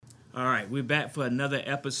All right, we're back for another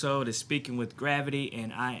episode of Speaking with Gravity,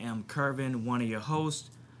 and I am Kervin, one of your hosts,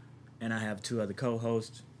 and I have two other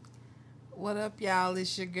co-hosts. What up, y'all?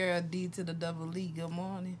 It's your girl D to the double E. Good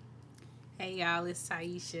morning. Hey y'all, it's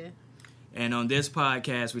Taisha. And on this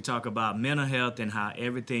podcast, we talk about mental health and how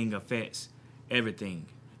everything affects everything.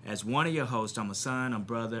 As one of your hosts, I'm a son, a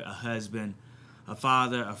brother, a husband, a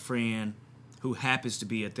father, a friend who happens to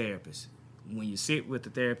be a therapist. When you sit with the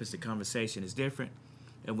therapist, the conversation is different.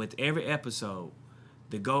 And with every episode,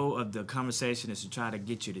 the goal of the conversation is to try to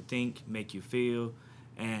get you to think, make you feel,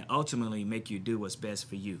 and ultimately make you do what's best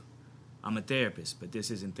for you. I'm a therapist, but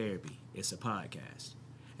this isn't therapy. It's a podcast.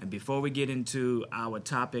 And before we get into our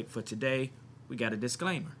topic for today, we got a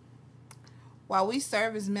disclaimer. While we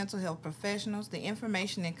serve as mental health professionals, the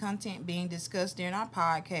information and content being discussed during our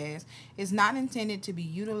podcast is not intended to be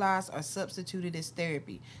utilized or substituted as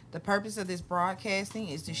therapy. The purpose of this broadcasting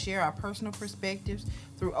is to share our personal perspectives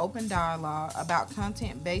through open dialogue about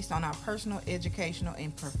content based on our personal, educational,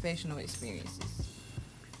 and professional experiences.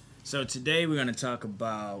 So today we're going to talk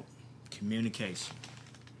about communication,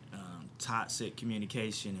 toxic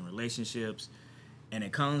communication in relationships, and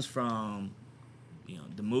it comes from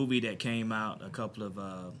the movie that came out a couple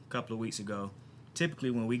of weeks ago. Typically,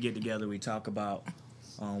 when we get together, we talk about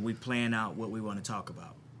we plan out what we want to talk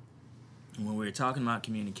about. And when we were talking about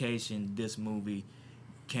communication, this movie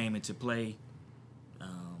came into play.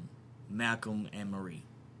 Malcolm and Marie.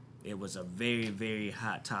 It was a very, very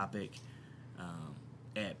hot topic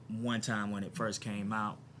at one time when it first came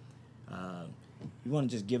out. You want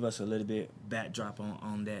to just give us a little bit backdrop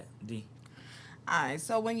on that, D? Alright,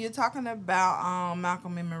 so when you're talking about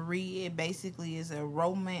Malcolm and Marie, it basically is a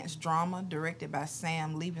romance drama directed by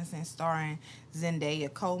Sam Levinson, starring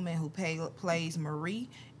Zendaya Coleman, who plays Marie,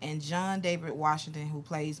 and John David Washington, who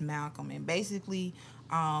plays Malcolm. And basically,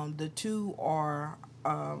 the two are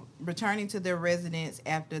returning to their residence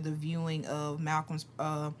after the viewing of Malcolm's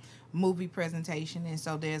movie presentation, and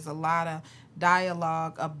so there's a lot of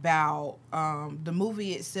dialogue about the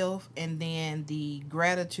movie itself, and then the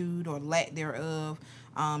gratitude or lack thereof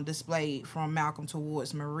displayed from Malcolm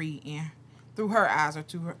towards Marie and through her eyes or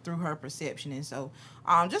through her perception. And so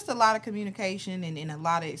just a lot of communication and a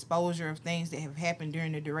lot of exposure of things that have happened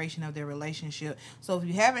during the duration of their relationship. So if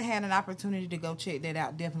you haven't had an opportunity to go check that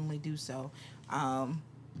out, definitely do so.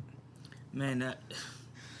 Man,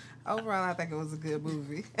 Overall, I think it was a good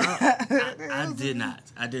movie. I did not.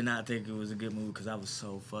 I did not think it was a good movie because I was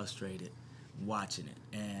so frustrated watching it,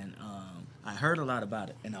 and I heard a lot about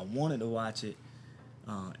it, and I wanted to watch it,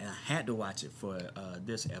 and I had to watch it for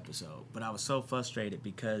this episode. But I was so frustrated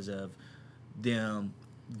because of them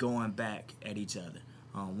going back at each other.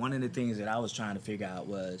 One of the things that I was trying to figure out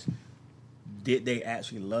was, did they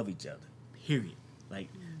actually love each other? Period. Like,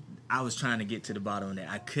 I was trying to get to the bottom of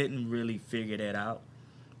that. I couldn't really figure that out.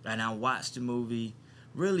 And I watched the movie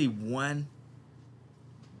really one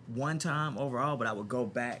time overall, but I would go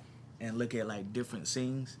back and look at like different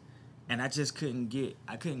scenes, and I just couldn't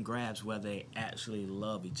grasp whether they actually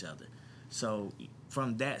love each other. So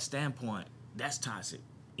from that standpoint, that's toxic.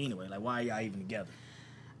 Anyway, like, why are y'all even together?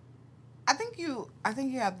 I think you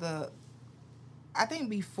have the. I think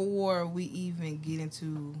before we even get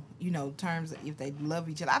into, terms of if they love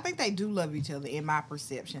each other, I think they do love each other in my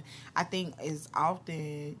perception. I think as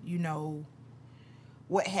often,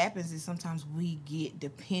 what happens is sometimes we get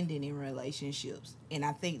dependent in relationships. And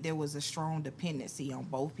I think there was a strong dependency on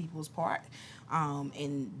both people's part.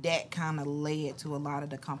 And that kind of led to a lot of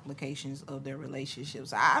the complications of their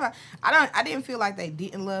relationships. I didn't feel like they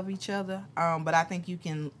didn't love each other. But I think you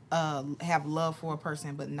can have love for a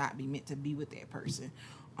person but not be meant to be with that person.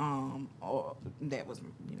 Or that was,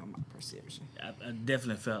 my perception. I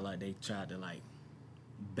definitely felt like they tried to like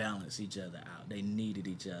balance each other out. They needed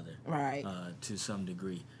each other, right? To some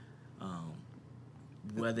degree.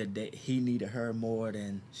 Whether he needed her more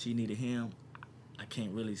than she needed him, I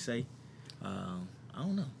can't really say. I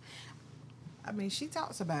don't know. I mean, she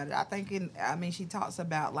talks about it. She talks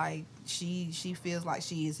about like she feels like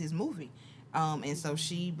she is his movie, and so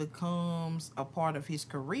she becomes a part of his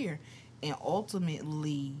career, and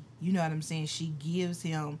ultimately, you know what I'm saying. She gives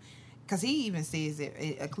him, because he even says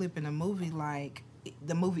it, a clip in the movie, like,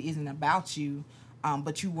 the movie isn't about you,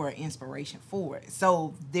 but you were an inspiration for it.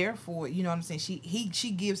 So therefore, you know what I'm saying,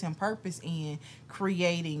 she gives him purpose in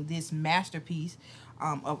creating this masterpiece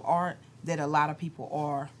of art that a lot of people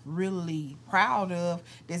are really proud of,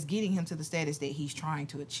 that's getting him to the status that he's trying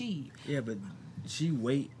to achieve. Yeah, but she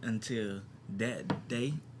wait until that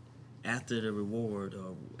day after the reward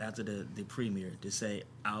or after the premiere to say,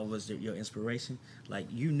 I was your inspiration. Like,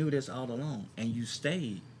 you knew this all along, and you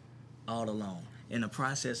stayed all along. in the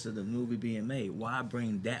process of the movie being made. Why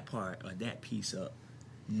bring that part or that piece up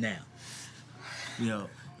now? You know,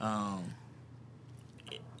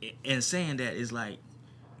 and saying that is like,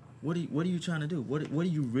 what are you trying to do? What are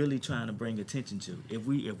you really trying to bring attention to? If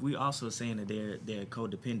we also saying that they're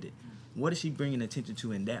codependent, what is she bringing attention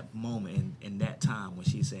to in that moment, in that time when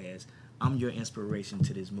she says, "I'm your inspiration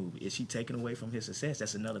to this movie"? Is she taking away from his success?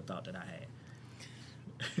 That's another thought that I had.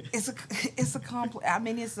 It's a complex. I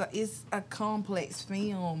mean, it's a complex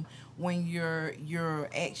film when you're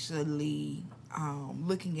actually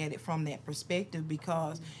looking at it from that perspective,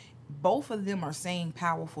 because both of them are saying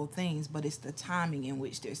powerful things, but it's the timing in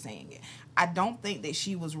which they're saying it. I don't think that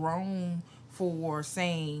she was wrong for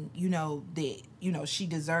saying, that, she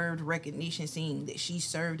deserved recognition, seeing that she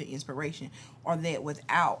served the inspiration, or that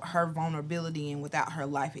without her vulnerability and without her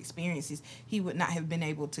life experiences, he would not have been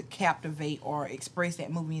able to captivate or express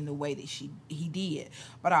that movie in the way that he did.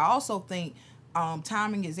 But I also think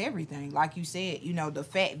timing is everything. Like you said, the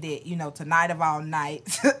fact that, tonight of all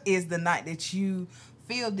nights is the night that you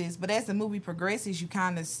feel this, but as the movie progresses, you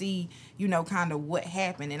kind of see, kind of what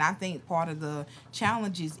happened. And I think part of the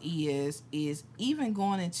challenges is even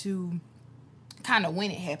going into kind of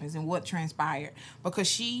when it happens and what transpired,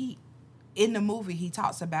 because in the movie, he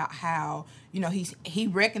talks about how, he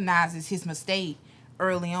recognizes his mistake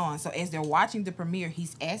early on. So as they're watching the premiere,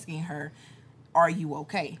 he's asking her, "Are you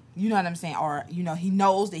okay?" You know what I'm saying? Or, he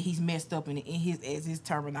knows that he's messed up in his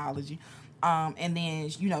terminology. And then,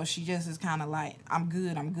 she just is kind of like, I'm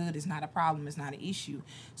good. It's not a problem. It's not an issue.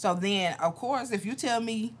 So then, of course, if you tell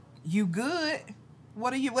me you good,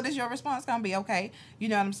 what is your response going to be? Okay. You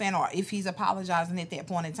know what I'm saying? Or if he's apologizing at that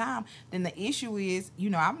point in time, then the issue is,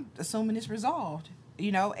 I'm assuming it's resolved,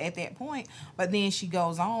 at that point. But then she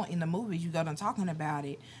goes on in the movie, you go on talking about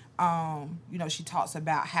it. She talks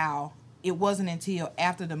about how it wasn't until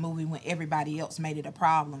after the movie, when everybody else made it a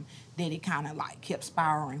problem, that it kind of like kept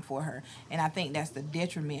spiraling for her. And I think that's the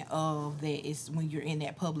detriment of that, is when you're in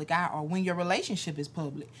that public eye, or when your relationship is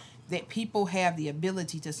public, that people have the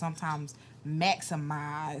ability to sometimes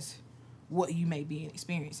maximize what you may be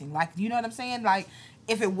experiencing. Like, you know what I'm saying? Like,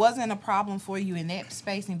 if it wasn't a problem for you in that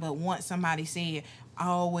spacing, but once somebody said,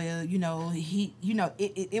 "Oh, well,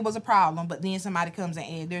 it was a problem," but then somebody comes and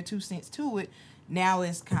add their 2 cents to it, now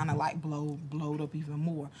it's kind of like blowed up even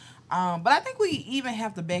more. But I think we even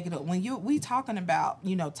have to back it up. When we talking about,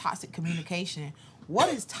 toxic communication, what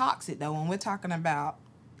is toxic, though, when we're talking about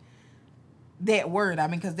that word? I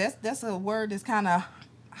mean, because that's a word that's kind of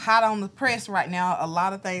hot on the press right now. A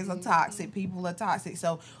lot of things are toxic. People are toxic.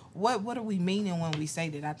 So what are we meaning when we say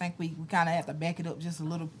that? I think we kind of have to back it up just a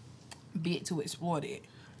little bit to explore that.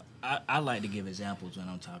 I like to give examples when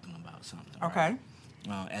I'm talking about something. Okay.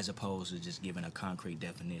 Right? As opposed to just giving a concrete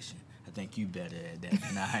definition. I think you better at that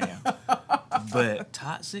than I am. But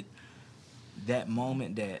toxic, that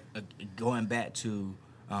moment that, going back to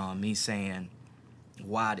me saying,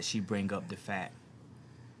 why did she bring up the fact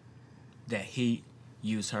that he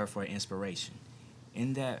used her for inspiration?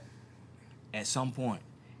 In that, at some point,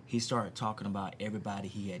 he started talking about everybody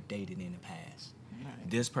he had dated in the past. Right.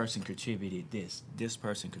 This person contributed this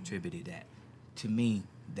person contributed that. To me,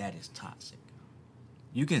 that is toxic.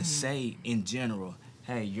 You can say in general,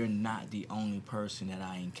 hey, you're not the only person that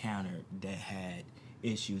I encountered that had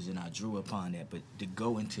issues, and I drew upon that. But to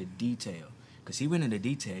go into detail, because he went into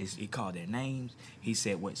details, he called their names, he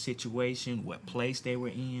said what situation, what place they were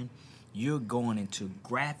in. You're going into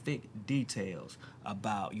graphic details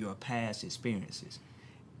about your past experiences.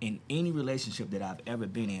 In any relationship that I've ever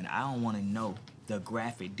been in, I don't want to know the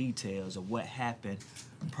graphic details of what happened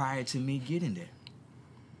prior to me getting there.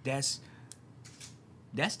 That's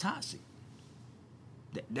toxic.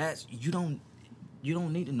 That's you don't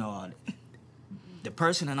need to know all that. The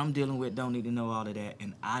person that I'm dealing with don't need to know all of that,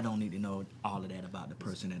 and I don't need to know all of that about the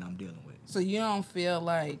person that I'm dealing with. So you don't feel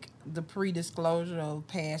like the pre-disclosure of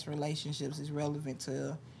past relationships is relevant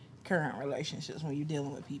to current relationships when you're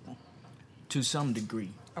dealing with people? To some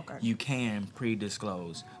degree. Okay. You can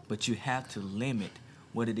pre-disclose, but you have to limit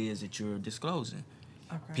what it is that you're disclosing.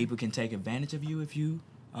 Okay. People can take advantage of you if you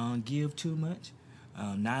give too much.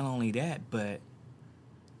 Not only that, but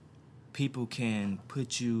people can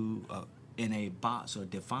put you in a box or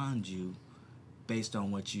define you based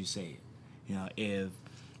on what you say. If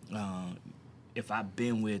I've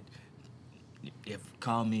been with,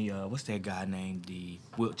 call me, what's that guy named,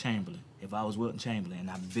 Wilt Chamberlain. If I was Wilt Chamberlain and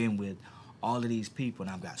I've been with all of these people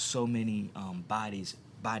and I've got so many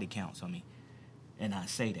body counts on me, and I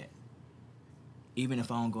say that, even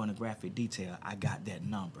if I don't go into graphic detail, I got that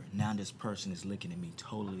number. Now this person is looking at me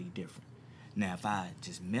totally different. Now, if I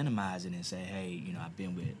just minimize it and say, hey, I've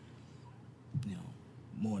been with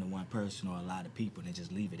more than one person or a lot of people and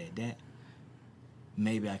just leave it at that,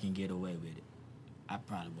 maybe I can get away with it. I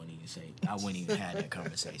probably wouldn't even have that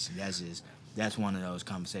conversation. That's one of those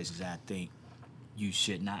conversations I think you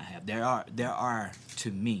should not have. There are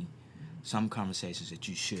to me some conversations that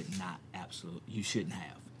you shouldn't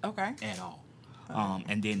have. Okay. At all.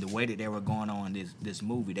 And then the way that they were going on this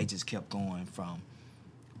movie, they just kept going from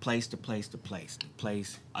place to place to place to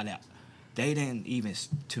place. They didn't even,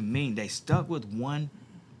 to me, they stuck with one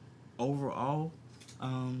overall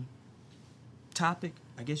topic,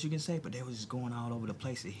 I guess you can say, but they was just going all over the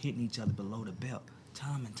place and hitting each other below the belt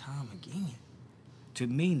time and time again. To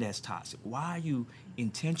me, that's toxic. Why are you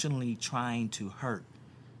intentionally trying to hurt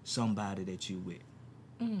somebody that you with?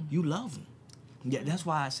 You love them. Yeah, that's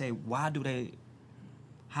why I say,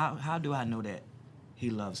 how do I know that he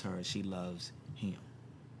loves her or she loves him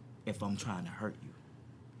if I'm trying to hurt you?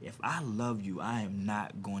 If I love you, I am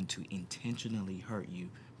not going to intentionally hurt you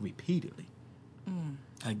repeatedly.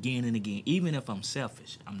 Again and again. Even if I'm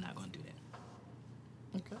selfish, I'm not going to do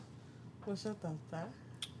that. Okay. What's your thoughts, Ty?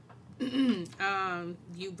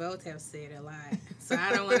 You both have said a lot, so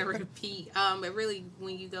I don't want to repeat. But really,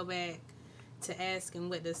 when you go back to asking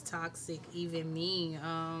what does toxic even mean,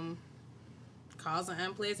 causing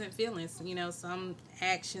unpleasant feelings. Some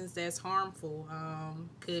actions that's harmful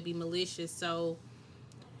could be malicious. So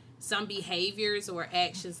some behaviors or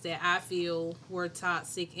actions that I feel were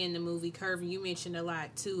toxic in the movie. Curvin, you mentioned a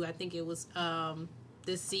lot too. I think it was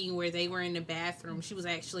the scene where they were in the bathroom. She was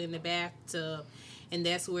actually in the bathtub, and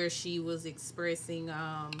that's where she was expressing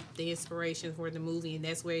the inspiration for the movie, and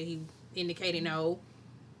that's where he indicated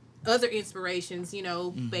other inspirations,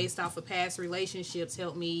 based off of past relationships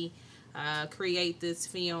helped me create this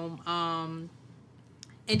film.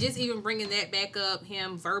 And just even bringing that back up,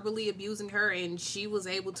 him verbally abusing her, and she was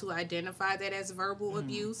able to identify that as verbal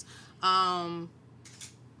abuse.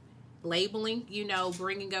 Labeling,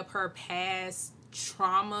 bringing up her past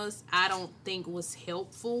traumas, I don't think was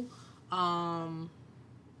helpful.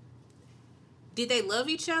 Did they love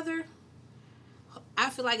each other? I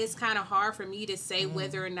feel like it's kind of hard for me to say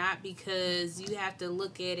whether or not, because you have to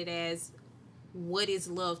look at it as what is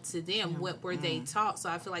love to them, what were they taught. So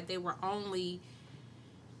I feel like they were only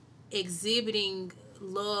exhibiting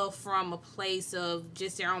love from a place of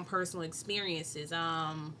just their own personal experiences,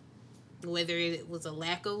 whether it was a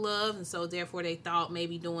lack of love, and so therefore they thought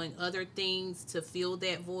maybe doing other things to fill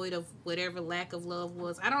that void of whatever lack of love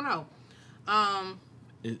was. I don't know.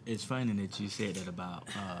 It's funny that you said that about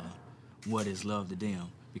what is love to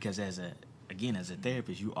them, because as a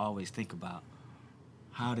therapist, you always think about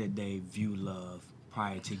how did they view love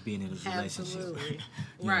prior to being in a relationship. Absolutely.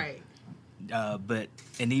 Right. But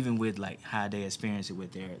even with like how they experience it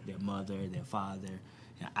with their mother, their father,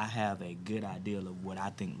 I have a good idea of what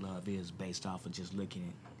I think love is based off of just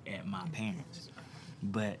looking at my parents.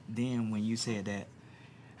 But then when you said that,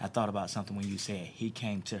 I thought about something when you said he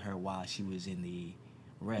came to her while she was in the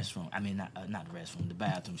restroom. I mean, not the restroom, the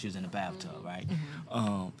bathroom. She was in the bathtub, right?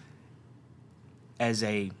 As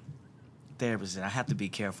a therapist, and I have to be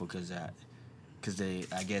careful because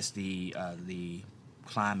I guess the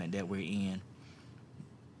climate that we're in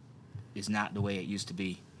is not the way it used to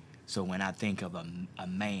be. So when I think of a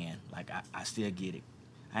man, like I still get it.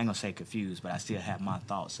 I ain't gonna say confused, but I still have my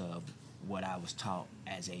thoughts of what I was taught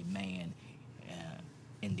as a man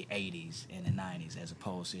in the 80s and the 90s, as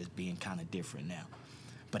opposed to it being kind of different now.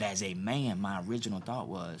 But as a man, my original thought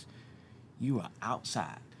was, you are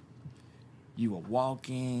outside. You were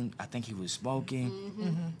walking. I think he was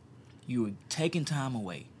smoking. You were taking time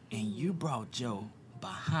away, and you brought Joe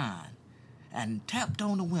behind and tapped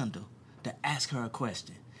on the window to ask her a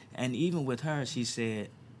question. And even with her, she said,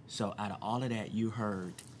 so out of all of that, you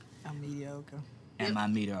heard, I'm mediocre. Am I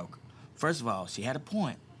mediocre? First of all, she had a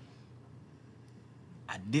point.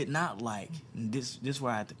 I did not like, this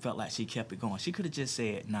where I felt like she kept it going. She could have just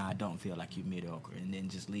said, nah, I don't feel like you're mediocre, and then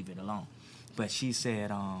just leave it alone. But she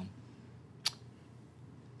said, I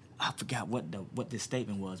forgot what the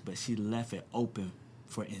statement was, but she left it open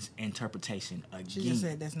for interpretation again. She just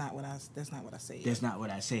said, that's not what I said. That's not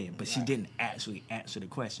what I said, but she didn't actually answer the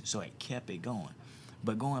question, so it kept it going.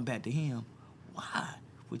 But going back to him, why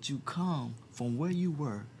would you come from where you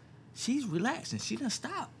were? She's relaxing. She done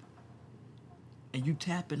stopped. And you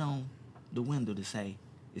tapping on the window to say,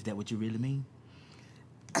 is that what you really mean?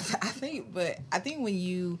 I think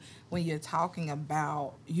when you're talking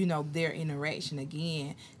about, their interaction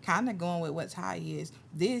again, kind of going with what Ty is,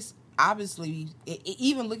 obviously,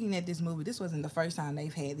 even looking at this movie, this wasn't the first time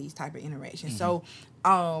they've had these type of interactions. So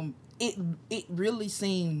it really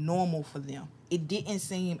seemed normal for them. It didn't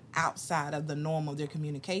seem outside of the norm of their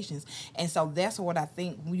communications. And so that's what I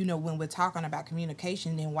think, when we're talking about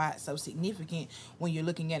communication and why it's so significant when you're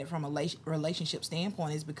looking at it from a relationship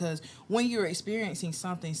standpoint, is because when you're experiencing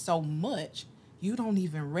something so much, you don't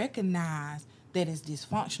even recognize that it's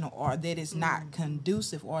dysfunctional or that it's not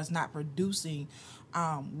conducive or it's not producing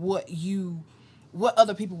what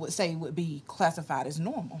other people would say would be classified as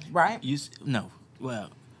normal, right? No. Well,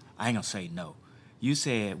 I ain't gonna say no. You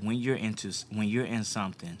said when you're in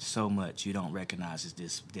something so much you don't recognize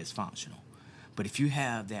it's dysfunctional. But if you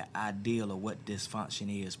have that ideal of what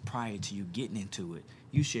dysfunction is prior to you getting into it,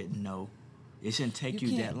 you should know. It shouldn't take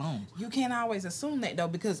you that long. You can't always assume that, though,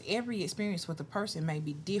 because every experience with a person may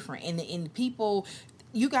be different. And people,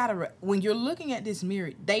 you gotta, when you're looking at this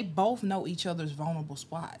mirror, they both know each other's vulnerable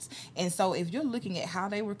spots. And so if you're looking at how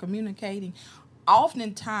they were communicating,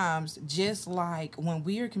 oftentimes, just like when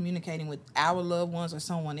we are communicating with our loved ones or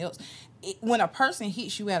someone else, when a person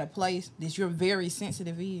hits you at a place that you're very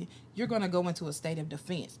sensitive in, you're going to go into a state of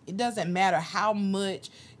defense. It doesn't matter how much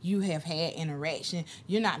you have had interaction.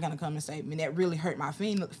 You're not going to come and say, man, that really hurt my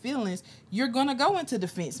feelings. You're going to go into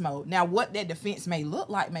defense mode. Now, what that defense may look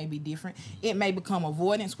like may be different. It may become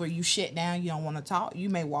avoidance where you shut down, you don't want to talk. You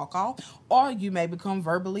may walk off, or you may become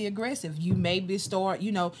verbally aggressive. You may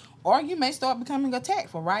or you may start becoming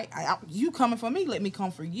attackful, right? You coming for me, let me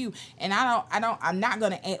come for you. And I'm not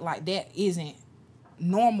going to act like that isn't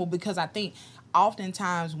normal, because I think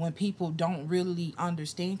oftentimes when people don't really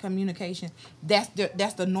understand communication, that's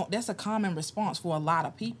a common response for a lot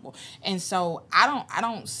of people. And so I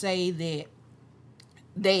don't say that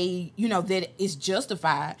that it's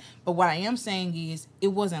justified, but what I am saying is it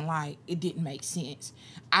wasn't like it didn't make sense.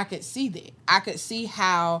 I could see that. I could see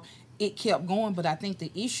how it kept going, but I think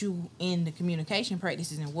the issue in the communication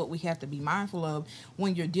practices and what we have to be mindful of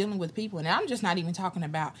when you're dealing with people, and I'm just not even talking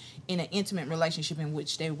about in an intimate relationship in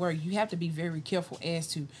which they were, you have to be very careful as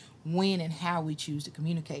to when and how we choose to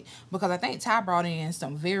communicate. Because I think Ty brought in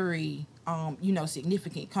some very,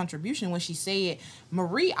 significant contribution when she said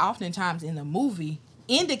Marie oftentimes in the movie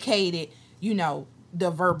indicated, the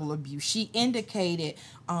verbal abuse. She indicated,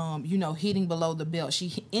 hitting below the belt.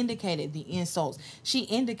 She indicated the insults. She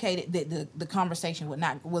indicated that the conversation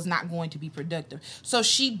was not going to be productive. So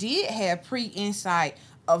she did have pre-insight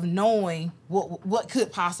of knowing what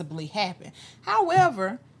could possibly happen.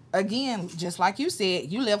 However, again, just like you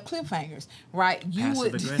said, you left cliffhangers, right?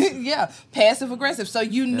 Passive aggressive. So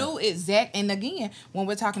you knew exact. And again, when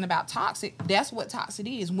we're talking about toxic, that's what toxic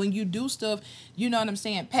is. When you do stuff, you know what I'm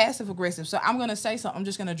saying, passive aggressive. So I'm gonna say something. I'm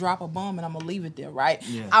just gonna drop a bomb and I'm gonna leave it there, right?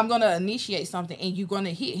 Yeah. I'm gonna initiate something, and you're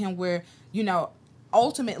gonna hit him where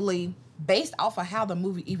ultimately, based off of how the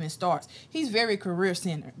movie even starts, he's very career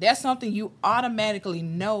centered. That's something you automatically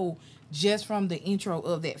know just from the intro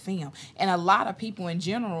of that film. And a lot of people in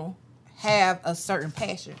general have a certain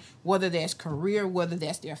passion, whether that's career, whether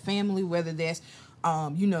that's their family, whether that's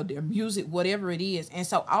their music, whatever it is. And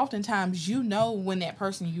so oftentimes when that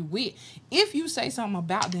person you with, if you say something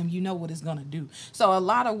about them, you know what it's gonna do. So a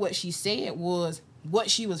lot of what she said was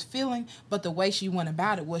what she was feeling, but the way she went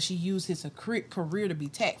about it was she used his career to be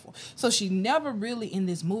tactful. So she never really in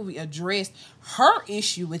this movie addressed her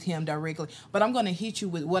issue with him directly, but I'm going to hit you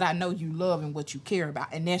with what I know you love and what you care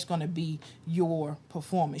about, and that's going to be your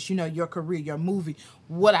performance, your career, your movie,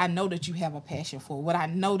 what I know that you have a passion for, what I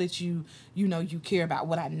know that you care about,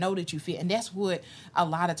 what I know that you feel. And that's what a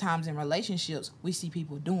lot of times in relationships we see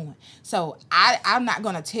people doing. So I'm not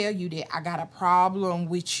going to tell you that I got a problem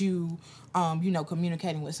with you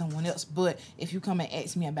communicating with someone else. But if you come and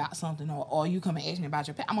ask me about something, or you come and ask me about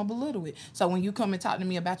your pet, I'm going to belittle it. So when you come and talk to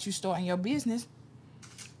me about you starting your business,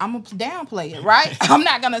 I'm going to downplay it, right? I'm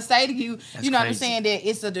not going to say to you, that's what I'm saying, that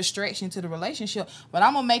it's a distraction to the relationship, but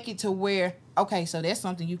I'm going to make it to where, okay, so that's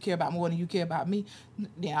something you care about more than you care about me.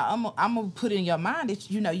 Yeah, I'm going to put in your mind that,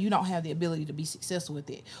 you don't have the ability to be successful with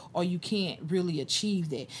it, or you can't really achieve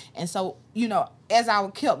that. And so, as I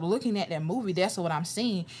kept looking at that movie, that's what I'm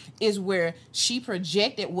seeing, is where she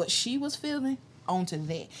projected what she was feeling onto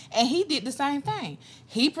that. And he did the same thing.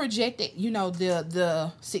 He projected,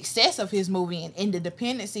 the success of his movie and the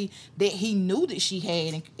dependency that he knew that she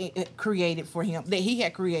had and created for him, that he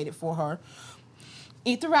had created for her,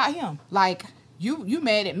 it throughout him. Like, you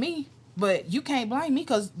mad at me, but you can't blame me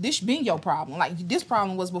because this been your problem. Like, this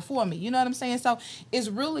problem was before me. You know what I'm saying? So it's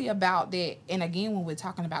really about that. And again, when we're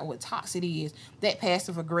talking about what toxic is, that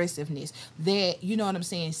passive aggressiveness, that, what I'm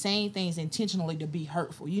saying, saying things intentionally to be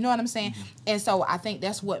hurtful. You know what I'm saying? Mm-hmm. And so I think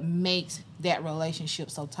that's what makes that relationship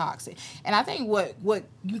so toxic. And I think what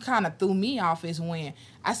you kind of threw me off is when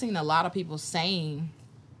I seen a lot of people saying,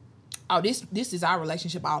 oh, this is our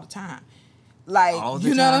relationship all the time. Like,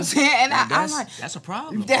 you know what I'm saying? And I'm like, that's a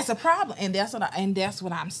problem. That's a problem, and that's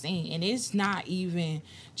what I'm saying. And it's not even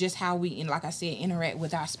just how we, and like I said, interact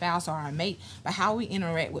with our spouse or our mate, but how we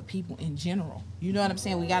interact with people in general. You know what I'm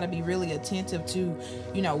saying? We got to be really attentive to,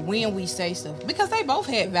 you know, when we say stuff, because they both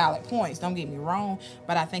had valid points. Don't get me wrong,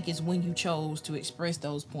 but I think it's when you chose to express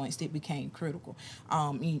those points that became critical.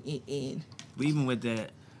 Even with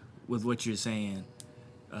that, with what you're saying,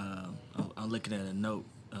 I'm looking at a note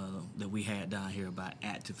that we had down here about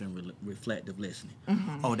active and reflective listening.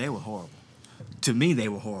 Mm-hmm. Oh, they were horrible. To me, they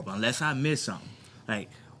were horrible, unless I missed something. Like,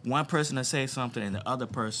 one person will say something and the other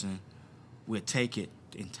person would take it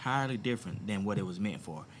entirely different than what it was meant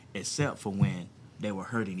for, except for when they were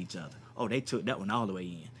hurting each other. Oh, they took that one all the way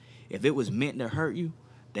in. If it was meant to hurt you,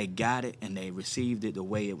 they got it and they received it the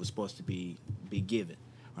way it was supposed to be given.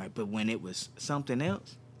 Right? But when it was something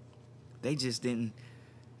else, they just didn't.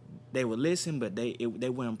 They would listen, but they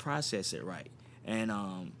wouldn't process it right. And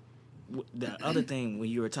the other thing when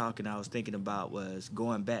you were talking, I was thinking about was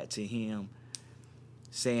going back to him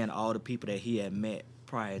saying all the people that he had met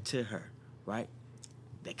prior to her, right?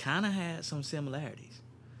 They kind of had some similarities.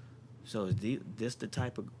 So is this the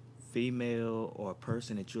type of female or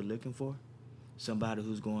person that you're looking for? Somebody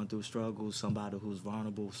who's going through struggles, somebody who's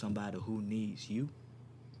vulnerable, somebody who needs you?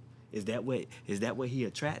 Is that what he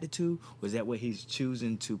attracted to? Or is that what he's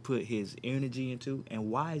choosing to put his energy into? And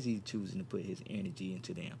why is he choosing to put his energy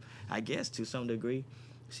into them? I guess to some degree,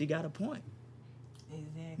 she got a point.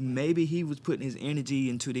 Exactly. Maybe he was putting his energy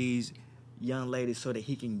into these young ladies so that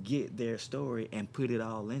he can get their story and put it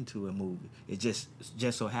all into a movie. It just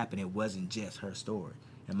so happened it wasn't just her story.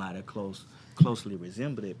 It might have closely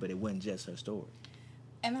resembled it, but it wasn't just her story.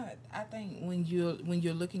 And I think when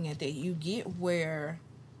you're looking at that, you get where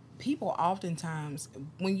people oftentimes,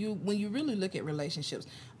 when you really look at relationships,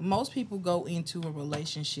 most people go into a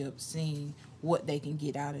relationship seeing what they can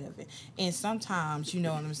get out of it. And sometimes, you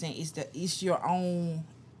know what I'm saying, it's your own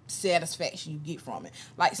satisfaction you get from it.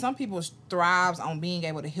 Like, some people thrives on being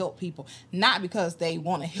able to help people, not because they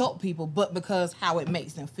want to help people, but because how it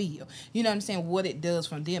makes them feel. You know what I'm saying? What it does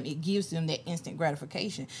for them, it gives them that instant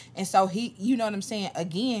gratification. And so he, you know what I'm saying,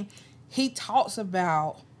 again, he talks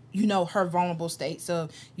about, you know, her vulnerable states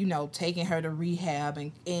of, you know, taking her to rehab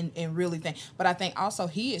and really think. But I think also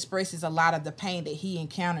he expresses a lot of the pain that he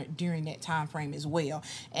encountered during that time frame as well.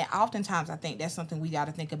 And oftentimes I think that's something we got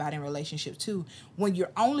to think about in relationships too. When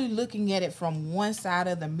you're only looking at it from one side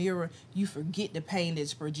of the mirror, you forget the pain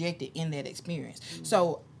that's projected in that experience. Mm-hmm.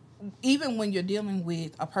 So even when you're dealing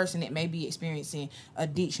with a person that may be experiencing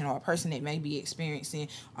addiction, or a person that may be experiencing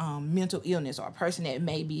mental illness, or a person that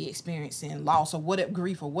may be experiencing loss, or whatever,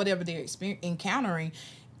 grief, or whatever they're encountering,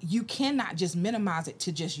 you cannot just minimize it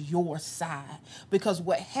to just your side. Because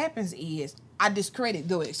what happens is, I discredit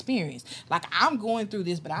the experience. Like, I'm going through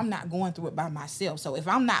this, but I'm not going through it by myself. So if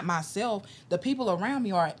I'm not myself, the people around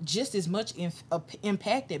me are just as much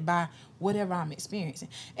impacted by whatever I'm experiencing.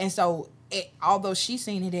 And so although she's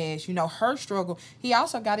seen it as, you know, her struggle, he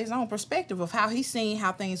also got his own perspective of how he's seeing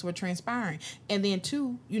how things were transpiring. And then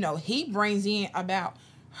too, you know, he brings in about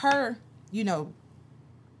her, you know,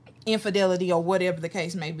 infidelity or whatever the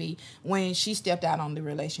case may be when she stepped out on the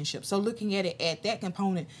relationship. So looking at it at that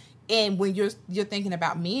component, and when you're thinking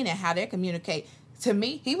about men and how they communicate, to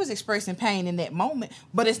me, he was expressing pain in that moment,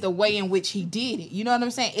 but it's the way in which he did it. You know what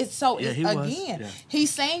I'm saying? It's so, he's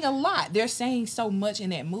saying a lot. They're saying so much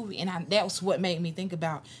in that movie, and that's what made me think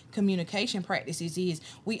about communication practices is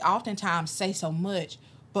we oftentimes say so much,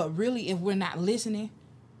 but really if we're not listening,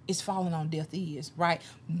 it's falling on deaf ears, right?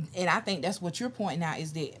 And I think that's what you're pointing out,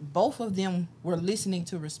 is that both of them were listening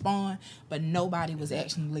to respond, but nobody was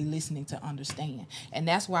actually listening to understand. And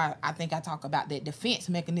that's why I think I talk about that defense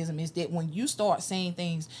mechanism, is that when you start saying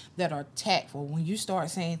things that are tactful, when you start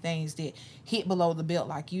saying things that hit below the belt,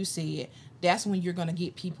 like you said, that's when you're going to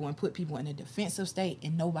get people and put people in a defensive state,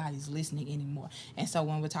 and nobody's listening anymore. And so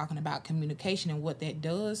when we're talking about communication and what that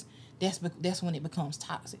does, that's when it becomes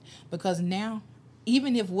toxic. Because now,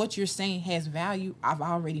 even if what you're saying has value, I've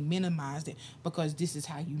already minimized it because this is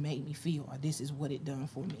how you made me feel, or this is what it done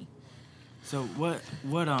for me. So what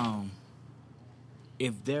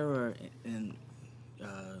if there were, and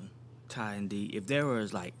Ty and D, if there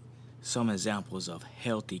was like some examples of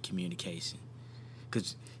healthy communication,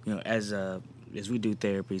 because you know as we do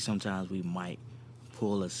therapy, sometimes we might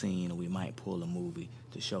pull a scene or we might pull a movie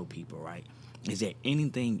to show people, right? Is there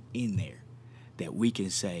anything in there that we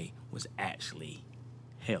can say was actually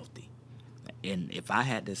healthy? And if I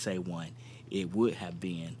had to say one, it would have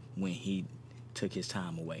been when he took his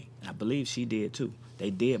time away. And I believe she did too. They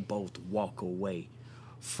did both walk away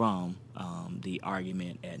from the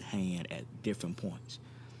argument at hand at different points.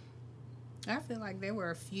 I feel like there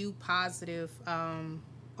were a few positive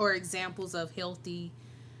or examples of healthy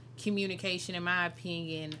communication, in my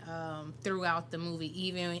opinion, throughout the movie.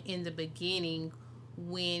 Even in the beginning,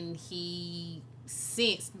 when he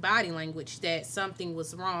sensed body language that something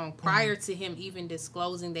was wrong, prior to him even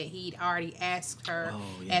disclosing that he'd already asked her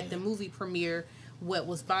at the movie premiere what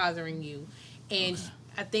was bothering you. And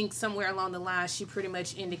I think somewhere along the line, she pretty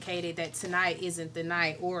much indicated that tonight isn't the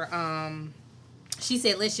night, or she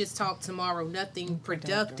said, let's just talk tomorrow. Nothing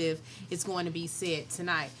productive is going to be said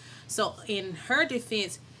tonight. So in her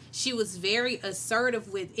defense, she was very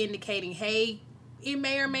assertive with indicating, hey, it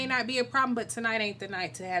may or may not be a problem, but tonight ain't the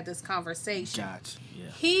night to have this conversation. Gotcha.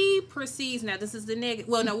 Yeah. He proceeds, now this is the negative.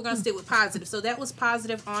 Well, no, we're going to stick with positive. So that was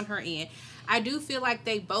positive on her end. I do feel like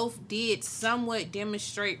they both did somewhat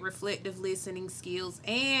demonstrate reflective listening skills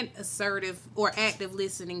and assertive or active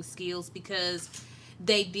listening skills, because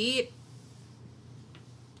they did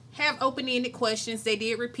have open-ended questions. They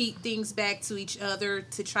did repeat things back to each other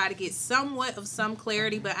to try to get somewhat of some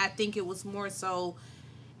clarity, but I think it was more so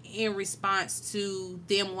in response to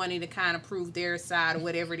them wanting to kind of prove their side or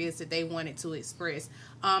whatever it is that they wanted to express.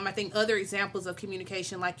 I think other examples of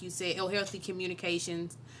communication, like you said, healthy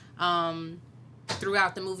communications,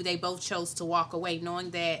 throughout the movie, they both chose to walk away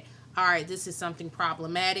knowing that, all right, this is something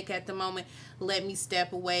problematic at the moment. Let me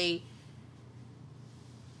step away,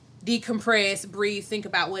 decompress, breathe, think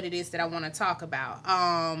about what it is that I want to talk about.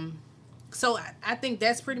 So I think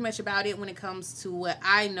that's pretty much about it when it comes to what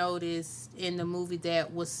I noticed in the movie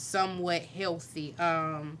that was somewhat healthy.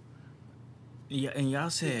 Yeah, and y'all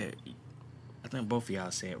said, I think both of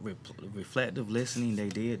y'all said reflective listening. They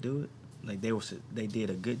did do it. Like they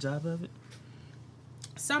did a good job of it.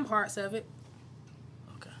 Some parts of it.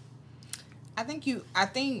 Okay. I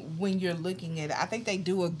think when you're looking at it, I think they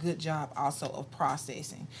do a good job also of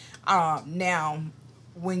processing. Now,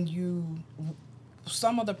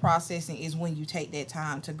 some of the processing is when you take that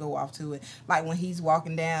time to go off to it. Like when he's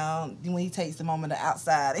walking down, when he takes the moment of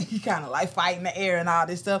outside and he kind of like fighting the air and all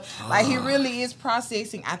this stuff. Like he really is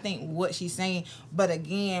processing, I think, what she's saying. But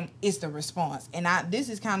again, it's the response. And this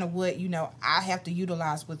is kind of what, I have to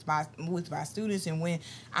utilize with my students and when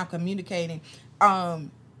I'm communicating.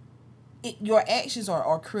 Your actions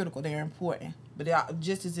are critical. They're important. But they are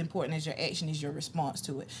just as important as your action is your response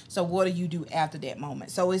to it. So what do you do after that moment?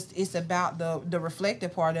 So it's about the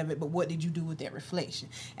reflective part of it, but what did you do with that reflection?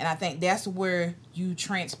 And I think that's where you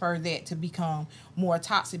transfer that to become more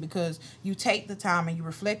toxic, because you take the time and you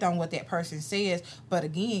reflect on what that person says, but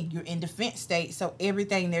again, you're in defense state, so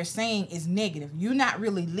everything they're saying is negative. You're not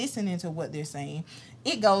really listening to what they're saying.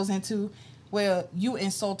 It goes into, well, you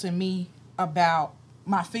insulting me about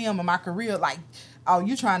my film and my career, like, oh,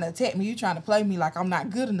 you trying to attack me, you trying to play me like I'm not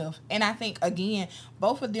good enough. And I think, again,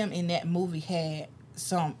 both of them in that movie had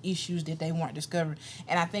some issues that they weren't discovering.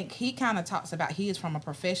 And I think he kind of talks about his from a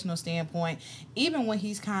professional standpoint, even when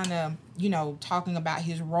he's kind of, talking about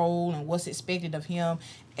his role and what's expected of him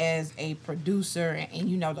as a producer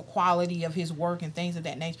and the quality of his work and things of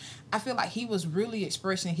that nature. I feel like he was really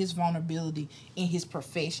expressing his vulnerability in his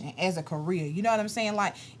profession as a career. You know what I'm saying?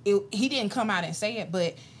 Like, he didn't come out and say it,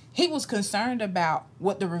 but he was concerned about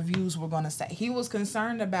what the reviews were going to say. He was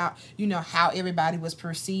concerned about, how everybody was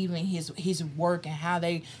perceiving his work and how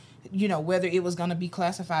they, whether it was going to be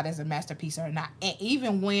classified as a masterpiece or not. And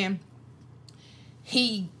even when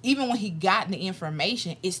he got the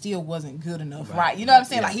information, it still wasn't good enough, right? You know what I'm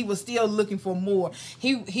saying? Yeah. Like, he was still looking for more.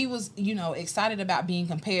 He was, excited about being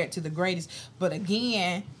compared to the greatest. But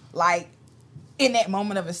again, like, in that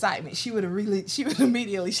moment of excitement, she would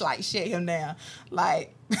immediately like shut him down.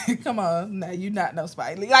 Like, come on, now you not no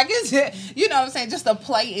Spike Lee. Like, it's, you know what I'm saying? Just a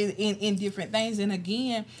play in different things. And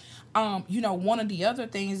again, one of the other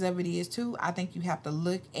things of it is too, I think you have to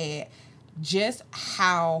look at just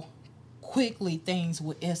how quickly things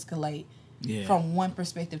would escalate from one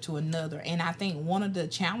perspective to another. And I think one of the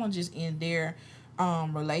challenges in their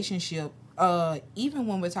relationship, even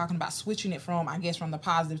when we're talking about switching it from the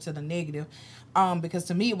positive to the negative, because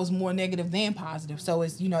to me it was more negative than positive. So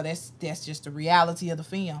it's, that's just the reality of the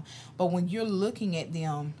film. But when you're looking at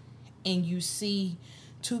them and you see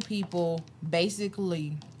two people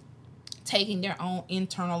basically taking their own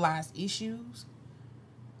internalized issues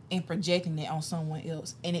and projecting it on someone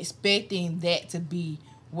else and expecting that to be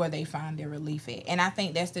where they find their relief at. And I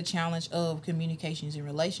think that's the challenge of communications and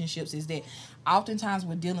relationships, is that oftentimes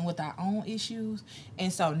we're dealing with our own issues.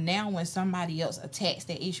 And so now when somebody else attacks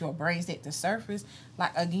that issue or brings that to surface,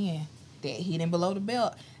 like, again, that hidden below the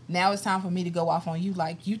belt. Now it's time for me to go off on you.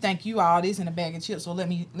 Like, you think you all this in a bag of chips, so let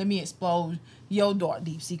me expose your dark,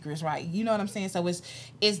 deep secrets, right? You know what I'm saying? So it's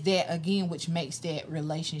that, again, which makes that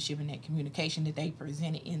relationship and that communication that they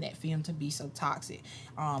presented in that film to be so toxic,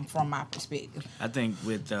 from my perspective. I think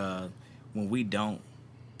with when we don't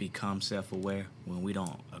become self-aware, when we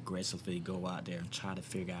don't aggressively go out there and try to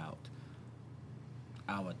figure out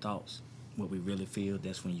our thoughts, what we really feel,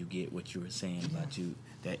 that's when you get what you were saying about you,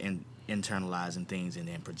 that internalizing things and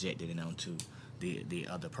then projecting it onto the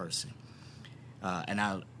other person. And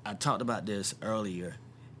I talked about this earlier.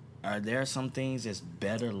 Are there some things that's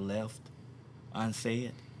better left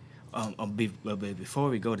unsaid? Before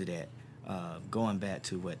we go to that, going back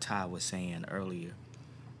to what Ty was saying earlier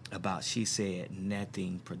about, she said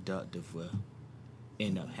nothing productive will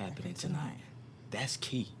end up happening tonight. That's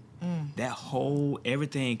key. That whole,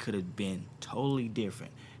 everything could have been totally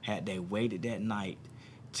different had they waited that night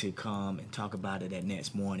to come and talk about it that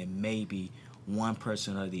next morning. Maybe one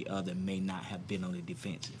person or the other may not have been on the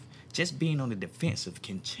defensive. Just being on the defensive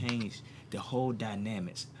can change the whole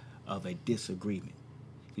dynamics of a disagreement.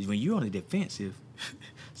 Because when you're on the defensive,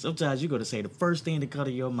 sometimes you're going to say the first thing that comes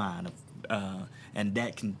to your mind, and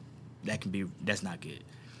that's not good.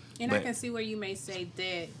 And I can see where you may say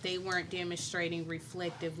that they weren't demonstrating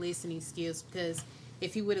reflective listening skills, because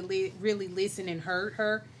if he would have really listened and heard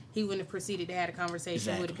her, he wouldn't have proceeded to have a conversation.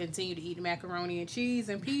 Exactly. Would have continued to eat macaroni and cheese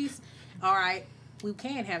in peace. All right, we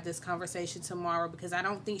can have this conversation tomorrow, because I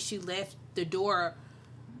don't think she left the door.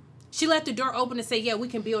 She left the door open to say, yeah, we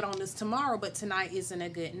can build on this tomorrow, but tonight isn't a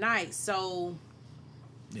good night. So,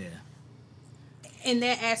 yeah, in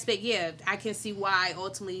that aspect, yeah, I can see why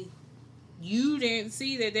ultimately you didn't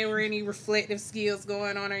see that there were any reflective skills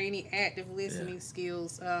going on or any active listening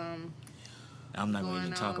skills. I'm not going to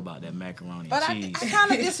even talk about that macaroni but and cheese. I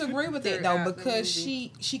kind of disagree with it, though, Throughout the because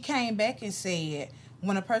movie. she came back and said,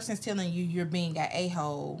 when a person's telling you you're being an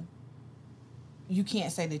a-hole, you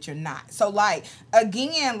can't say that you're not. So, like,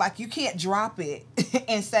 again, like, you can't drop it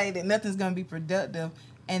and say that nothing's going to be productive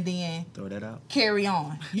and then Throw that out. carry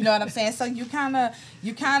on. You know what I'm saying? So you kind of,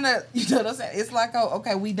 you know what I'm saying? It's like, oh,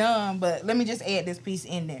 okay, we done, but let me just add this piece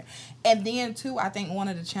in there. And then, too, I think one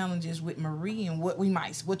of the challenges with Marie and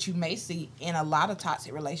what you may see in a lot of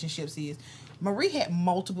toxic relationships is Marie had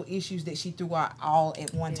multiple issues that she threw out all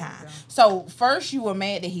at one time. So first you were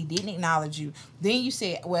mad that he didn't acknowledge you. Then you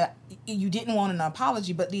said, well, you didn't want an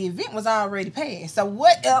apology, but the event was already past. So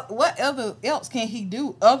what else can he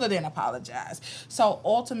do other than apologize? So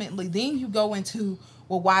ultimately, then you go into,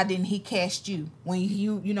 well, why didn't he cast you when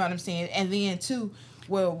you know what I'm saying? And then too,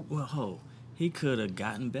 he could have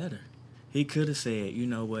gotten better. He could have said, you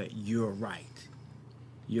know what, you're right.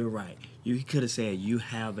 You're right. He could have said, you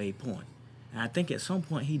have a point. And I think at some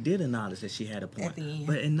point he did acknowledge that she had a point. At the end.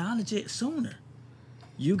 But acknowledge it sooner.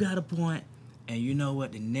 You got a point, and you know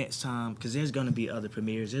what, the next time, because there's going to be other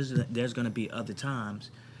premieres, there's going to be other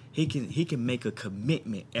times, he can make a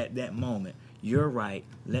commitment at that moment. You're right.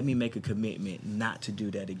 Let me make a commitment not to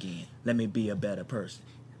do that again. Let me be a better person.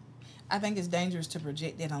 I think it's dangerous to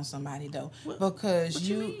project that on somebody, though, What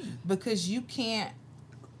you mean? because you can't.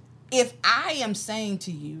 If I am saying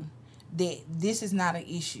to you that this is not an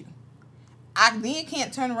issue, I then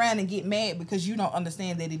can't turn around and get mad because you don't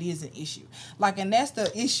understand that it is an issue. Like, and that's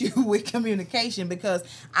the issue with communication, because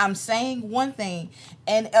I'm saying one thing,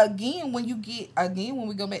 and again, when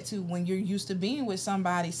we go back to when you're used to being with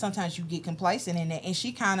somebody, sometimes you get complacent in that. And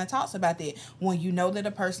she kind of talks about that. When you know that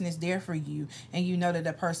a person is there for you and you know that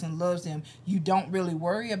a person loves them, you don't really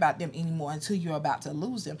worry about them anymore until you're about to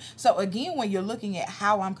lose them. So again, when you're looking at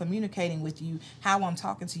how I'm communicating with you, how I'm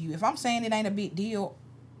talking to you, if I'm saying it ain't a big deal,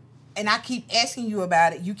 and I keep asking you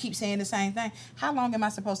about it, you keep saying the same thing, how long am I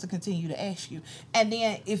supposed to continue to ask you? And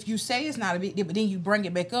then if you say it's not a big deal, but then you bring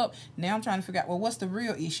it back up, now I'm trying to figure out, well, what's the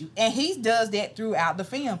real issue? And he does that throughout the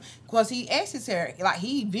film, because he asks her, like,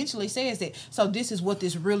 he eventually says that, so this is what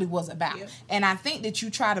this really was about. Yep. And I think that she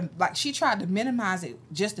tried to minimize it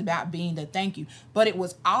just about being the thank you, but it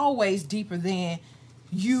was always deeper than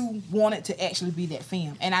you wanted to actually be that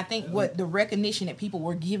film. And I think what the recognition that people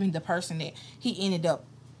were giving the person that he ended up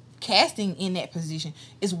casting in that position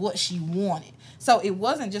is what she wanted. So it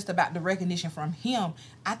wasn't just about the recognition from him.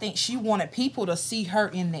 I think she wanted people to see her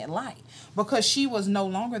in that light, because she was no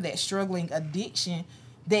longer that struggling addiction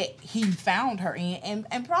that he found her in.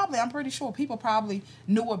 And probably, I'm pretty sure people probably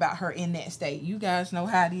knew about her in that state. You guys know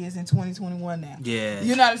how it is in 2021 now. Yeah.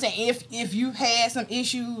 You know what I'm saying? If you had some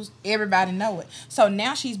issues, everybody know it. So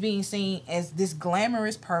now she's being seen as this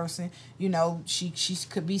glamorous person. You know, she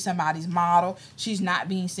could be somebody's model. She's not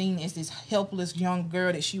being seen as this helpless young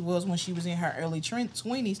girl that she was when she was in her early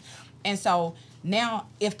 20s. And so now,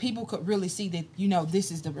 if people could really see that, you know, this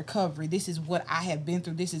is the recovery, this is what I have been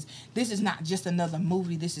through, this is not just another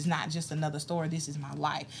movie, this is not just another story, this is my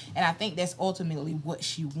life. And I think that's ultimately what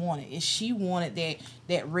she wanted. Is she wanted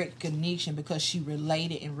that recognition because she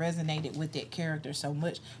related and resonated with that character so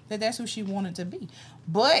much that that's who she wanted to be.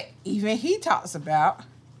 But even he talks about,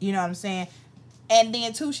 you know what I'm saying? And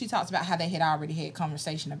then, too, she talks about how they had already had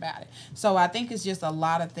conversation about it. So I think it's just a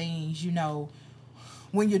lot of things, you know,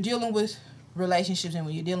 when you're dealing with relationships and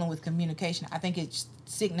when you're dealing with communication, I think it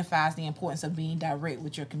signifies the importance of being direct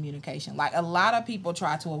with your communication. Like, a lot of people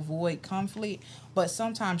try to avoid conflict, but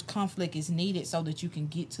sometimes conflict is needed so that you can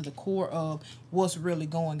get to the core of what's really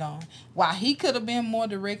going on. While he could have been more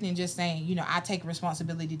direct and just saying, you know, I take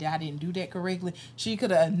responsibility that I didn't do that correctly, she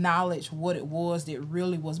could have acknowledged what it was that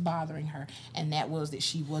really was bothering her, and that was that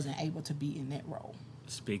she wasn't able to be in that role.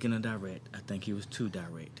 Speaking of direct, I think he was too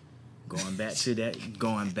direct. Going back to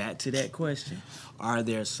that question, are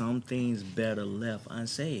there some things better left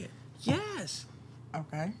unsaid? Yes.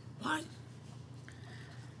 Okay. What?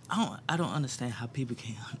 I don't understand how people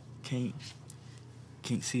can't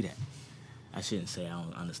see that. I shouldn't say I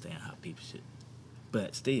don't understand how people should,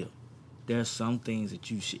 but still, there are some things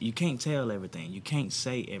that you can't tell everything. You can't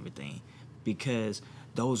say everything because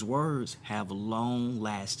those words have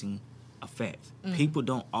long-lasting effects. Mm-hmm. People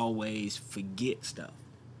don't always forget stuff.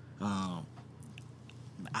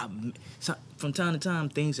 So from time to time,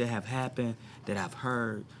 things that have happened that I've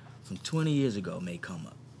heard from 20 years ago may come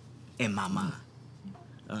up in my mind.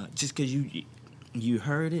 Just because you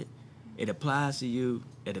heard it, it applies to you,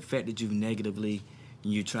 it affected you negatively,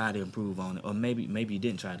 and you try to improve on it. Or maybe you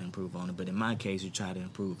didn't try to improve on it, but in my case, you try to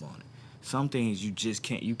improve on it. Some things you just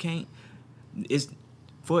can't. It's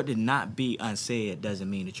for it to not be unsaid doesn't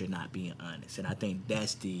mean that you're not being honest, and I think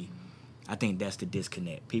that's the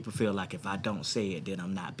disconnect. People feel like if I don't say it, then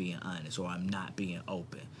I'm not being honest or I'm not being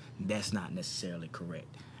open. That's not necessarily correct.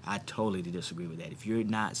 I totally disagree with that. If you're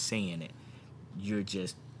not saying it, you're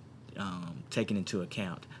just taking into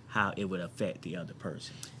account how it would affect the other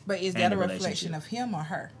person. But is that a reflection of him or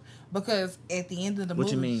her? Because at the end of the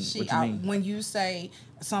movie, when you say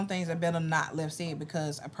some things are better not left said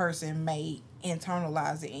because a person may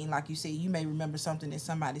internalize it, and like you said, you may remember something that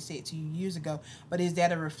somebody said to you years ago, but is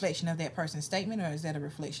that a reflection of that person's statement or is that a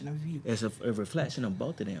reflection of you? It's a reflection of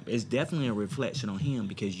both of them. It's definitely a reflection on him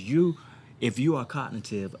because if you are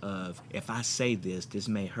cognitive of, if I say this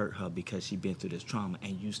may hurt her because she's been through this trauma,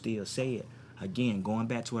 and you still say it, again, going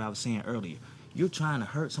back to what I was saying earlier, you're trying to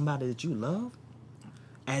hurt somebody that you love.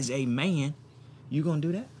 As a man, you gonna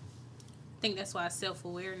do that? I think that's why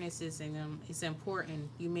self-awareness is important.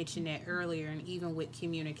 You mentioned that earlier, and even with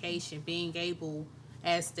communication, being able,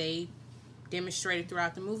 as they demonstrated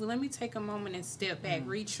throughout the movie, let me take a moment and step back,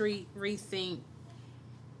 retreat, rethink,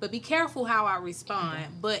 but be careful how I respond.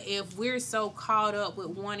 But if we're so caught up with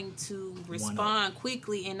wanting to respond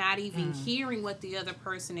quickly and not even hearing what the other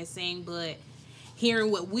person is saying, but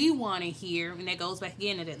hearing what we want to hear, and that goes back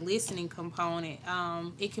again to that listening component,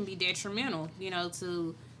 it can be detrimental,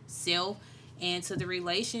 to self and to the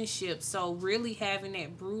relationship. So really having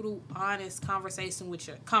that brutal, honest conversation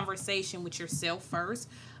with yourself first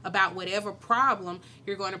about whatever problem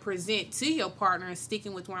you're going to present to your partner, and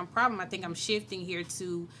sticking with one problem. I think I'm shifting here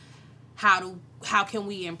to how can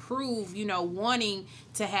we improve, wanting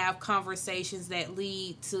to have conversations that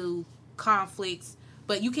lead to conflicts.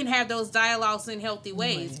 But you can have those dialogues in healthy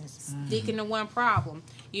ways. Yes. Sticking to one problem.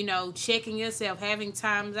 Checking yourself, having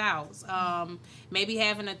times outs. Maybe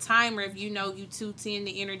having a timer if you two tend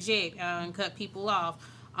to interject and cut people off.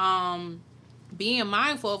 Being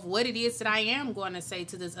mindful of what it is that I am going to say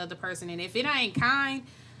to this other person. And if it ain't kind,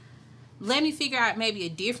 let me figure out maybe a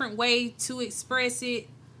different way to express it.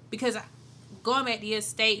 Because going back to your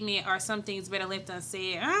statement, are some things better left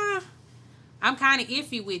unsaid? I'm kind of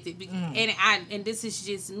iffy with it, and this is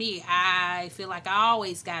just me. I feel like I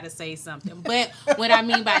always gotta say something, but what I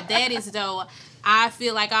mean by that is, though, I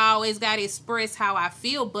feel like I always gotta express how I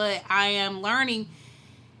feel, but I am learning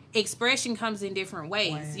expression comes in different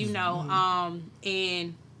ways,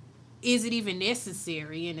 and is it even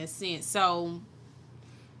necessary in a sense? So,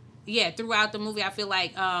 yeah, throughout the movie, I feel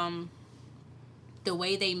like the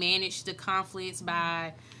way they managed the conflicts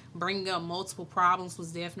by bringing up multiple problems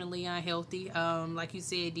was definitely unhealthy. Like you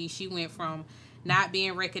said, Dee, she went from not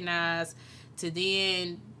being recognized to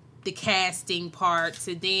then the casting part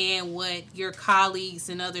to then what your colleagues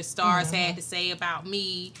and other stars had to say about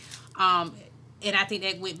me. And I think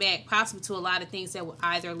that went back possibly to a lot of things that were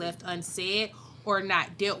either left unsaid or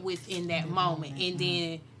not dealt with in that moment. And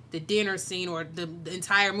then the dinner scene or the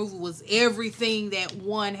entire movie was everything that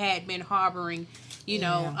one had been harboring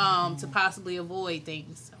to possibly avoid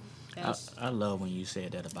things. So I love when you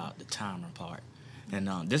said that about the timer part, and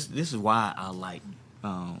this is why I like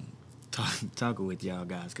talking with y'all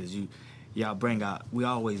guys, because we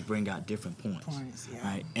always bring out different points, yeah.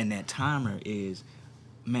 right? And that timer is,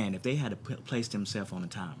 man, if they had to place themselves on a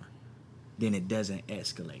timer, then it doesn't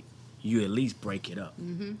escalate. You at least break it up,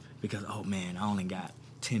 because oh man, I only got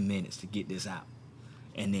 10 minutes to get this out.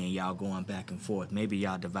 And then y'all going back and forth. Maybe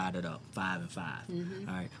y'all divide it up 5 and 5.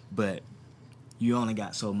 All right. But you only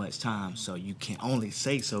got so much time, so you can only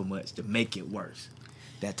say so much to make it worse.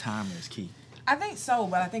 That timer is key. I think so,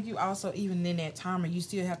 but I think you also, even in that timer, you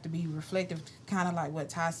still have to be reflective, kind of like what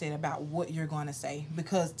Ty said about what you're going to say.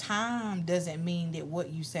 Because time doesn't mean that what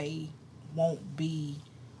you say won't be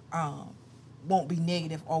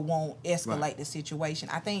negative or won't escalate the situation.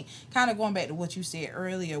 I think, kind of going back to what you said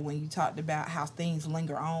earlier when you talked about how things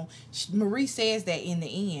linger on, Marie says that in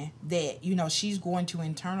the end that, she's going to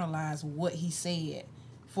internalize what he said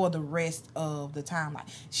for the rest of the time. Like,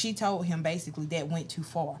 she told him basically that went too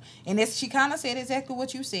far. And she kind of said exactly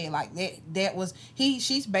what you said. Like, that was,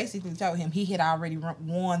 she's basically told him he had already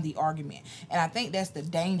won the argument. And I think that's the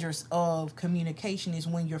dangers of communication, is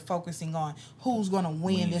when you're focusing on who's going to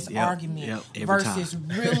win this argument versus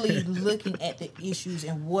really looking at the issues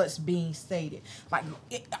and what's being stated. Like,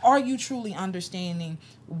 are you truly understanding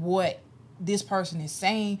what this person is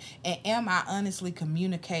saying, and am I honestly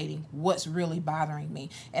communicating what's really bothering me?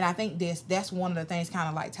 And I think that's one of the things, kind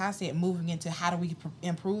of like Ty said, moving into how do we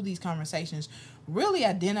improve these conversations, really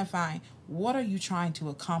identifying what are you trying to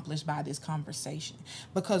accomplish by this conversation?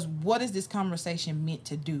 Because what is this conversation meant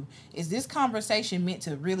to do? Is this conversation meant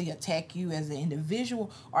to really attack you as an individual,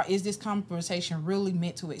 or is this conversation really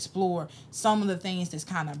meant to explore some of the things that's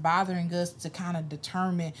kind of bothering us, to kind of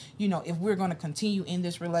determine, if we're going to continue in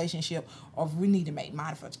this relationship, or if we need to make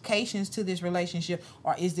modifications to this relationship,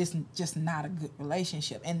 or is this just not a good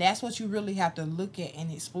relationship? And that's what you really have to look at and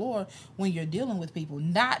explore when you're dealing with people.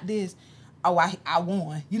 Not this, oh, I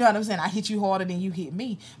won. You know what I'm saying? I hit you harder than you hit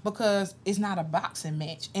me, because it's not a boxing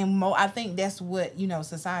match. And I think that's what,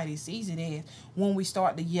 society sees it as. When we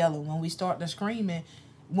start to yelling, when we start to screaming,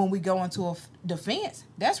 when we go into a defense,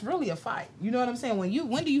 that's really a fight. You know what I'm saying?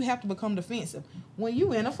 When do you have to become defensive? When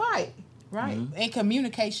you in a fight, right? Mm-hmm. And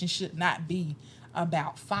communication should not be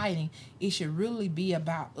about fighting. It should really be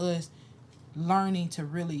about us learning to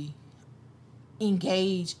really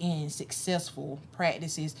engage in successful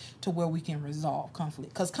practices to where we can resolve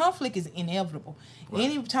conflict, because conflict is inevitable. Right.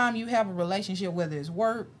 Anytime you have a relationship, whether it's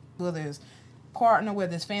work, whether it's partner,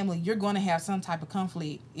 whether it's family, you're going to have some type of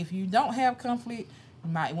conflict. If you don't have conflict, you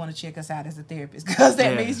might want to check us out as a therapist, because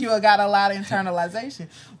that means you got a lot of internalization.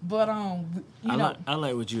 But I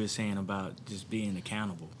like what you were saying about just being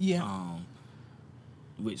accountable.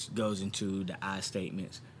 Which goes into the I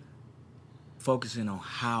statements. Focusing on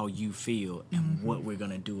how you feel and what we're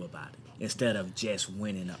going to do about it, instead of just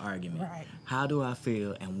winning the argument. Right. How do I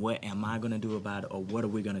feel, and what am I going to do about it, or what are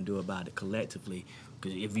we going to do about it collectively?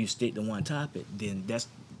 Because if you stick to one topic, then that's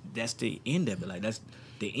the end of it. Like, that's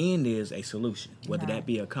the end is a solution, whether that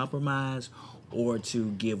be a compromise or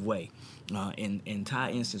to give way. In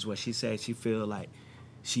Ty's instance, where she said she feel like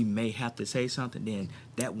she may have to say something, then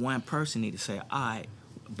that one person need to say, all right,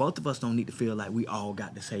 both of us don't need to feel like we all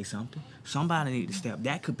got to say something. Somebody need to step.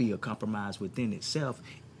 That could be a compromise within itself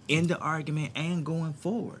in the argument and going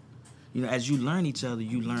forward. As you learn each other,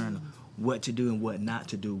 you learn what to do and what not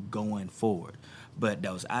to do going forward. But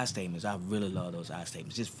those I statements, I really love those I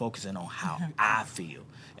statements. Just focusing on how I feel,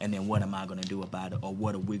 and then what am I going to do about it, or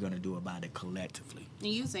what are we going to do about it collectively. And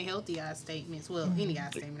using healthy I statements, any I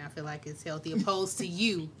statement I feel like is healthy, opposed to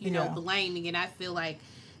you blaming. And I feel like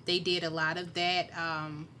they did a lot of that,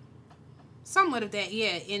 somewhat of that,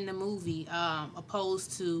 in the movie,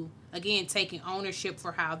 opposed to, again, taking ownership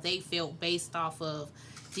for how they felt based off of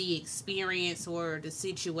the experience or the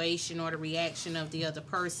situation or the reaction of the other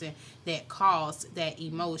person that caused that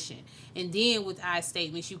emotion. And then with I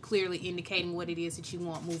statements, you clearly indicating what it is that you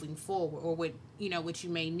want moving forward, or what you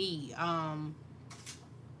may need. In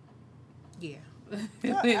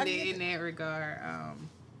that regard.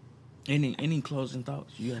 Any closing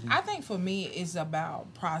thoughts you have? I think for me, it's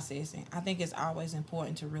about processing. I think it's always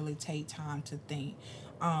important to really take time to think.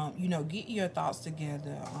 Get your thoughts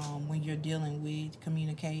together when you're dealing with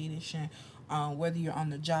communication, whether you're on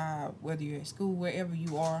the job, whether you're at school, wherever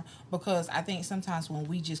you are. Because I think sometimes when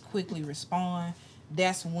we just quickly respond,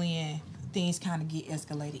 that's when things kind of get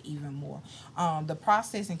escalated even more. The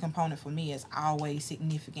processing component for me is always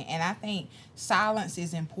significant. And I think silence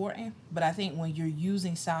is important, but I think when you're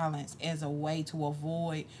using silence as a way to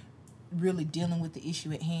avoid really dealing with the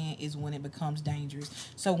issue at hand is when it becomes dangerous.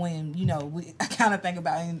 So when, I kind of think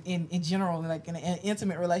about in general, like in an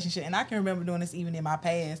intimate relationship, and I can remember doing this even in my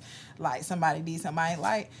past, like somebody did something I ain't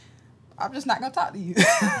like, I'm just not gonna talk to you.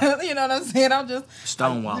 You know what I'm saying? I'm just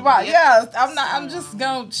stonewall. Right? Yeah, I'm not. I'm just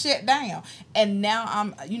gonna shut down. And now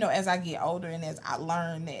I'm, as I get older and as I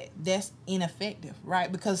learn that that's ineffective,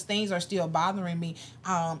 right? Because things are still bothering me.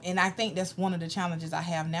 And I think that's one of the challenges I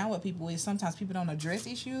have now with people is sometimes people don't address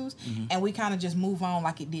issues, and we kind of just move on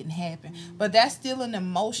like it didn't happen. But that's still an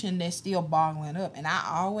emotion that's still boggling up. And I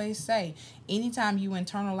always say, anytime you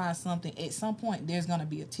internalize something, at some point there's gonna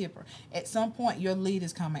be a tipper. At some point your lid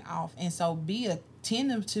is coming off. And so be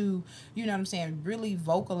attentive to, really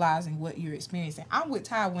vocalizing what you're experiencing. I'm with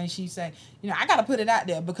Ty when she say, I got to put it out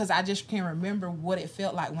there because I just can't remember what it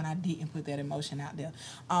felt like when I didn't put that emotion out there.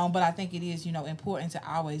 But I think it is, important to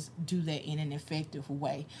always do that in an effective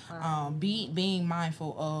way. Being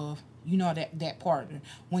mindful of, that partner.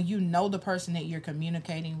 When you know the person that you're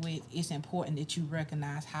communicating with, it's important that you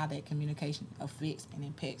recognize how that communication affects and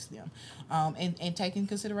impacts them. And take in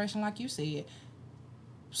consideration, like you said,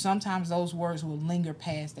 sometimes those words will linger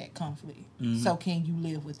past that conflict. So can you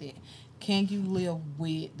live with it? Can you live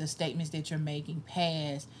with the statements that you're making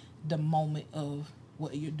past the moment of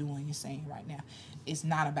what you're doing and saying right now? It's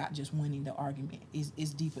not about just winning the argument. It's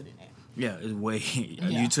deeper than that. Yeah, it's way.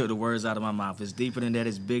 You took the words out of my mouth. It's deeper than that.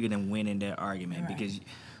 It's bigger than winning that argument, right? Because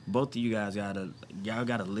both of you guys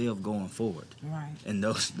gotta live going forward. Right. And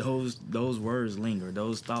those words linger.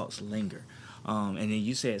 Those thoughts linger. And then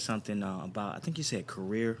you said something about, I think you said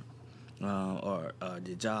career or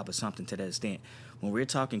the job or something to that extent. When we're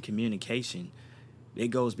talking communication, it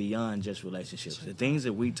goes beyond just relationships. The things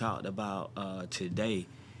that we talked about today,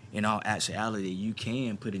 in all actuality, you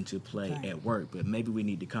can put into play at work. But maybe we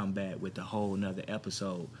need to come back with a whole nother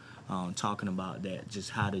episode talking about that,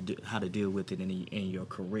 just how to deal with it in your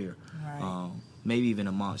career. Right. Maybe even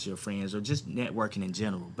amongst your friends or just networking in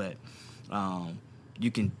general. But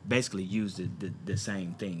you can basically use the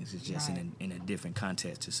same things. It's just in a different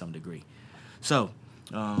context to some degree. So,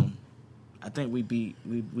 I think we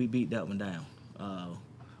beat that one down.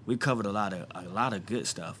 We covered a lot of good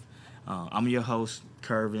stuff. I'm your host,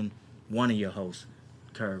 Kervin. One of your hosts,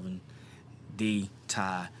 Kervin, D,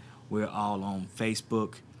 Ty. We're all on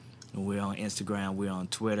Facebook. We're on Instagram. We're on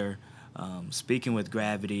Twitter. Speaking with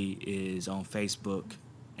Gravity is on Facebook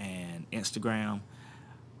and Instagram.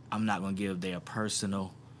 I'm not going to give their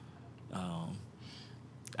personal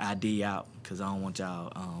ID out because I don't want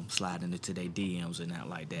y'all sliding into their DMs or not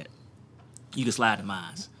like that. You can slide to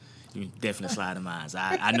mine. You can definitely slide to mine.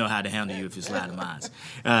 I know how to handle you if you slide to mine.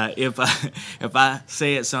 If I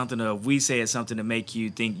said something or if we said something to make you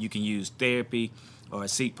think you can use therapy or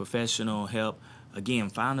seek professional help, again,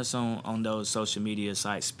 find us on those social media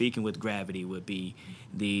sites. Speaking with Gravity would be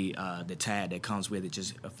the tag that comes with it.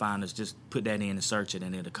 Just find us, just put that in and search it,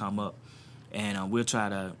 and it'll come up. And we'll try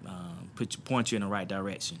to point you in the right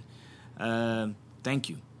direction. Thank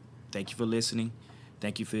you. Thank you for listening.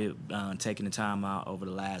 Thank you for taking the time out over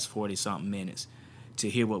the last 40-something minutes to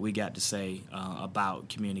hear what we got to say about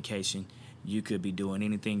communication. You could be doing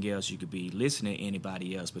anything else. You could be listening to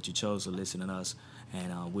anybody else, but you chose to listen to us,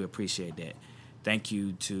 and we appreciate that. Thank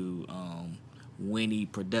you to Winnie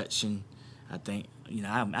Production. I think,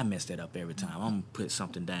 I mess that up every time. I'm going to put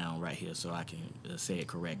something down right here so I can say it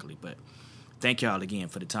correctly. But thank y'all again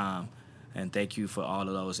for the time, and thank you for all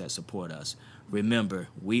of those that support us. Remember,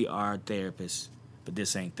 we are therapists, but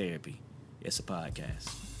this ain't therapy. It's a podcast.